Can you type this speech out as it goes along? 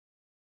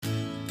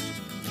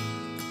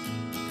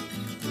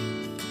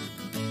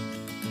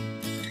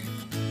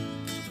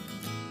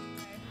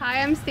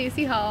Hi, I'm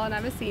Stacie Hall and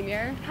I'm a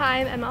senior.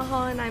 Hi, I'm Emma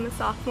Hall and I'm a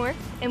sophomore.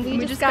 And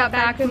we just got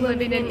back from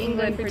living in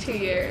England for 2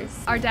 years.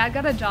 Our dad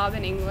got a job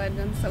in England,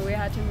 and so we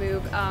had to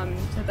move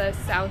to the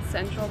south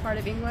central part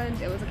of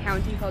England. It was a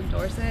county called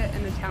Dorset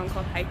and a town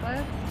called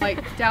Highcliffe.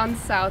 Like down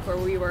south where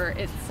we were,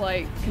 it's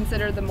like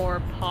considered the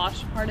more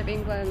posh part of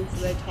England,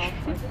 so they talk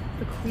like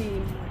the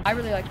Queen. I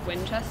really liked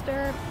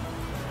Winchester.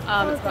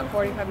 It's about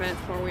 45 minutes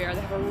from where we are.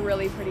 They have a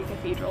really pretty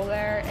cathedral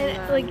there.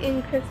 And like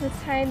in Christmas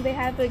time, they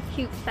have a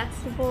cute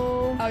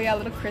festival. Oh yeah, a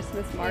little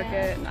Christmas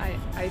market and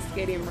ice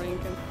skating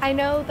rink. I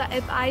know that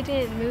if I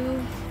didn't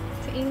move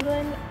to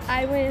England,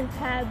 I wouldn't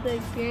have had the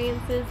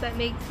experiences that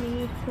makes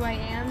me who I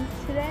am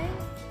today.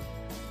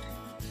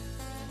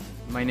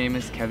 My name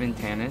is Kevin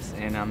Tanis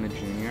and I'm a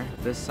junior.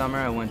 This summer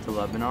I went to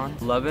Lebanon.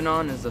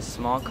 Lebanon is a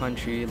small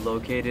country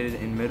located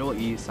in Middle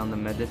East on the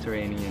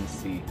Mediterranean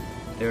Sea.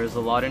 There is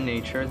a lot of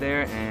nature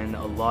there and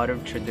a lot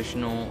of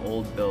traditional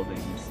old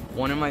buildings.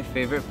 One of my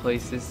favorite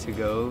places to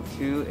go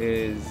to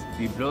is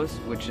Byblos,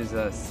 which is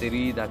a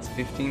city that's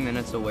 15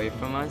 minutes away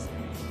from us.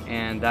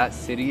 And that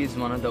city is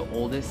one of the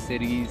oldest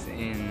cities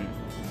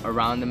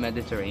around the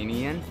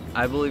Mediterranean.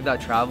 I believe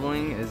that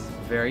traveling is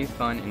very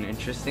fun and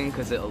interesting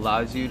because it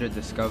allows you to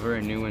discover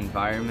a new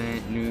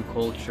environment, new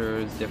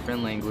cultures,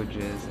 different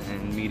languages,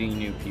 and meeting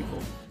new people.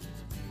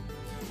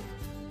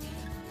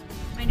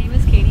 My name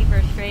is Katie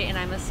Verstraete and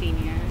I'm a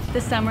senior.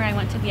 This summer I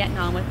went to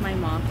Vietnam with my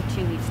mom for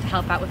 2 weeks to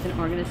help out with an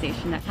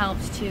organization that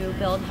helps to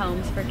build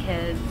homes for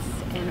kids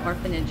in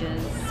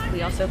orphanages.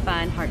 We also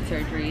fund heart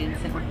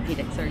surgeries and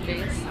orthopedic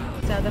surgeries.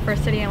 So the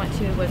first city I went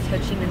to was Ho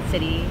Chi Minh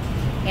City,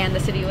 and the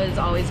city was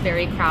always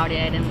very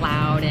crowded and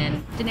loud.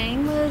 And Da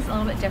Nang was a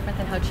little bit different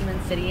than Ho Chi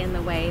Minh City in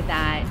the way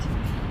that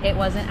it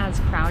wasn't as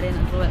crowded,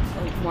 and a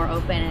little bit more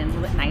open and a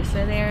little bit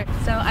nicer there.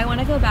 So I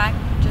want to go back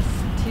just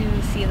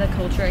to see the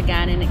culture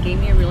again, and it gave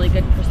me a really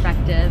good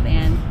perspective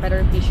and better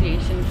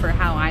appreciation for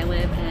how I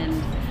live and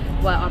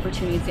what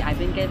opportunities I've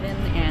been given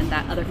and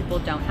that other people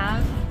don't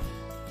have.